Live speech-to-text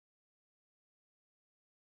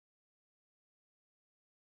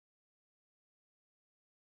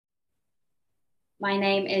My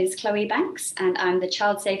name is Chloe Banks, and I'm the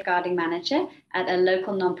Child Safeguarding Manager at a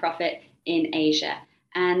local nonprofit in Asia.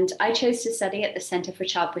 And I chose to study at the Centre for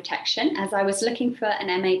Child Protection as I was looking for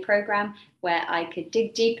an MA program where I could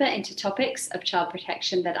dig deeper into topics of child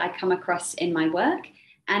protection that I come across in my work.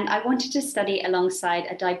 And I wanted to study alongside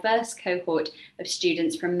a diverse cohort of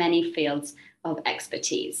students from many fields of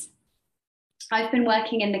expertise. I've been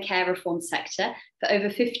working in the care reform sector for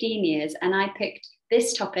over 15 years, and I picked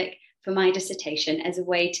this topic for my dissertation as a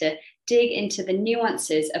way to dig into the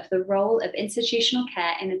nuances of the role of institutional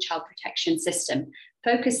care in the child protection system,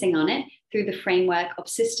 focusing on it through the framework of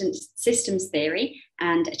systems theory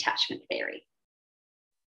and attachment theory.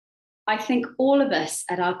 I think all of us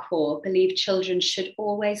at our core believe children should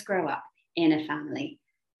always grow up in a family.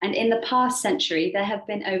 And in the past century, there have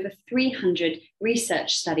been over 300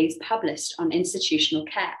 research studies published on institutional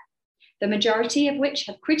care, the majority of which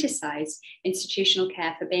have criticised institutional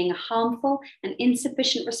care for being a harmful and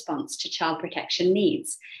insufficient response to child protection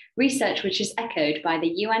needs, research which is echoed by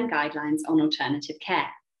the UN guidelines on alternative care.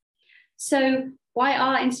 So, why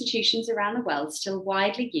are institutions around the world still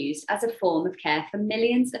widely used as a form of care for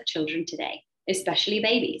millions of children today, especially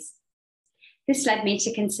babies? This led me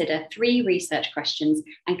to consider 3 research questions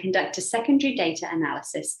and conduct a secondary data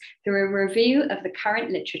analysis through a review of the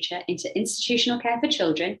current literature into institutional care for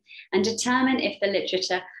children and determine if the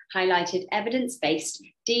literature highlighted evidence-based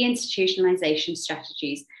deinstitutionalization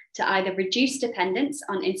strategies to either reduce dependence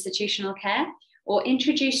on institutional care or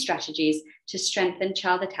introduce strategies to strengthen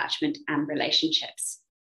child attachment and relationships.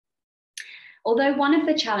 Although one of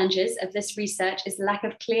the challenges of this research is lack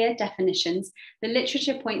of clear definitions, the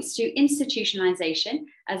literature points to institutionalization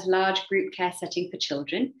as large group care setting for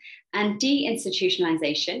children and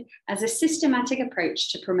deinstitutionalization as a systematic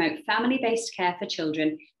approach to promote family-based care for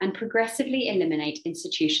children and progressively eliminate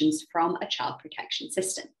institutions from a child protection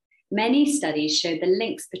system. Many studies show the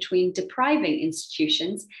links between depriving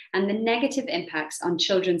institutions and the negative impacts on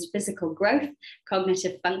children's physical growth,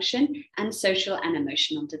 cognitive function, and social and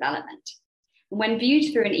emotional development. When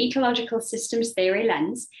viewed through an ecological systems theory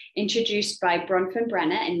lens, introduced by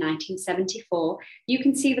Bronfenbrenner in 1974, you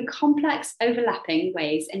can see the complex overlapping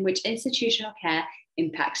ways in which institutional care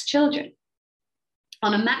impacts children.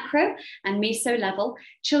 On a macro and meso level,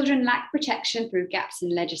 children lack protection through gaps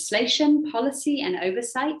in legislation, policy, and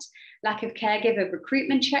oversight, lack of caregiver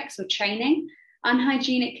recruitment checks or training,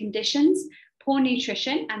 unhygienic conditions, poor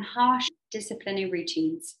nutrition, and harsh disciplinary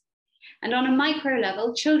routines. And on a micro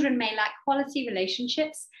level, children may lack quality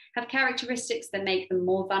relationships, have characteristics that make them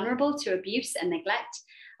more vulnerable to abuse and neglect,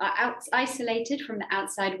 are isolated from the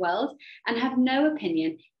outside world, and have no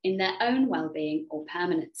opinion in their own well-being or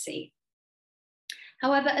permanency.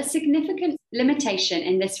 However, a significant limitation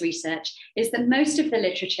in this research is that most of the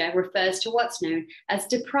literature refers to what's known as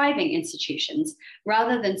depriving institutions,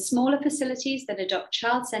 rather than smaller facilities that adopt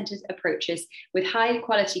child-centered approaches with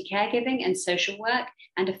high-quality caregiving and social work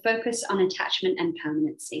and a focus on attachment and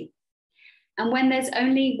permanency. And when there's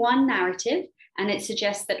only one narrative, and it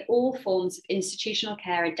suggests that all forms of institutional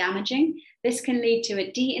care are damaging, this can lead to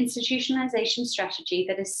a deinstitutionalization strategy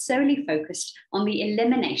that is solely focused on the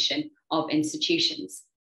elimination of institutions.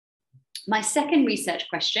 My second research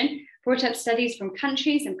question brought up studies from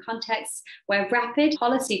countries and contexts where rapid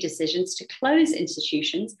policy decisions to close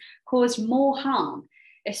institutions caused more harm,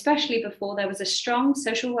 especially before there was a strong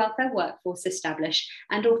social welfare workforce established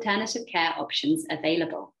and alternative care options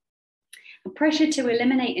available. The pressure to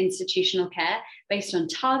eliminate institutional care based on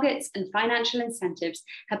targets and financial incentives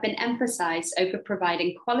have been emphasized over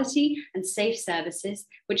providing quality and safe services,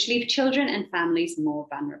 which leave children and families more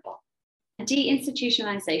vulnerable.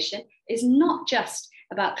 Deinstitutionalization is not just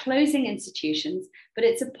about closing institutions, but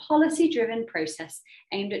it's a policy-driven process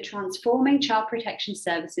aimed at transforming child protection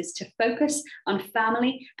services to focus on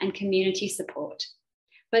family and community support.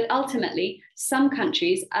 But ultimately, some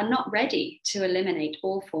countries are not ready to eliminate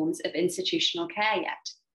all forms of institutional care yet.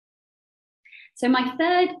 So my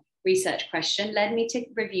third research question led me to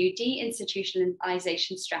review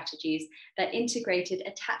deinstitutionalization strategies that integrated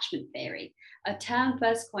attachment theory, a term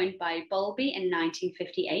first coined by Bowlby in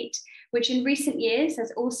 1958, which in recent years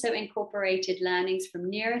has also incorporated learnings from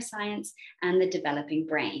neuroscience and the developing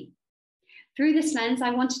brain. Through this lens,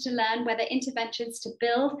 I wanted to learn whether interventions to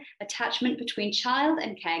build attachment between child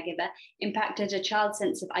and caregiver impacted a child's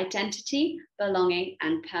sense of identity, belonging,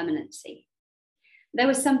 and permanency. There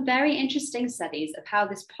were some very interesting studies of how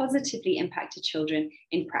this positively impacted children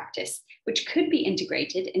in practice, which could be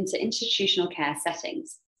integrated into institutional care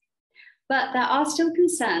settings. But there are still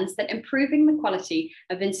concerns that improving the quality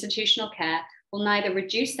of institutional care will neither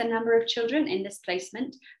reduce the number of children in this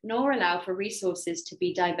placement nor allow for resources to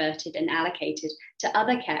be diverted and allocated to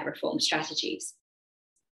other care reform strategies.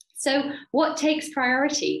 So, what takes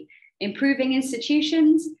priority? Improving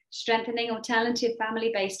institutions, strengthening alternative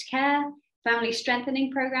family-based care, family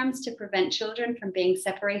strengthening programs to prevent children from being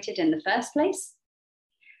separated in the first place?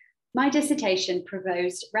 My dissertation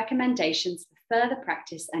proposed recommendations for further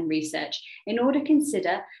practice and research in order to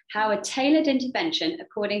consider how a tailored intervention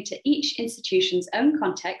according to each institution's own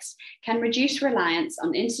context can reduce reliance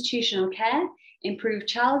on institutional care, improve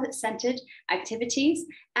child-centered activities,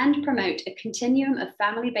 and promote a continuum of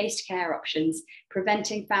family-based care options,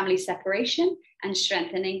 preventing family separation and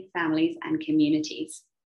strengthening families and communities.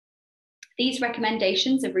 These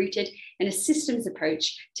recommendations are rooted in a systems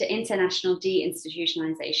approach to international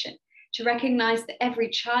deinstitutionalization, to recognize that every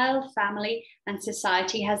child, family, and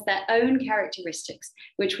society has their own characteristics,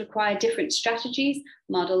 which require different strategies,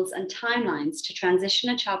 models, and timelines to transition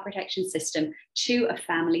a child protection system to a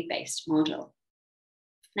family-based model.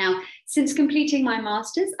 Now, since completing my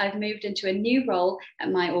master's, I've moved into a new role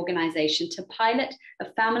at my organization to pilot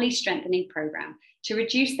a family strengthening program to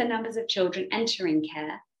reduce the numbers of children entering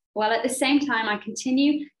care, while at the same time I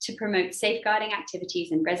continue to promote safeguarding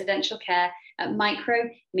activities in residential care at micro,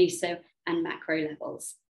 meso, and macro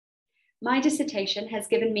levels. My dissertation has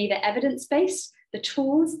given me the evidence base, the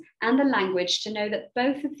tools, and the language to know that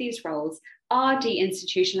both of these roles are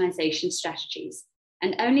deinstitutionalization strategies.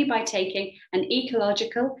 And only by taking an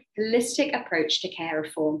ecological, holistic approach to care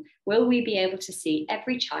reform will we be able to see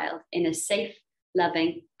every child in a safe,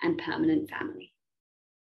 loving, and permanent family.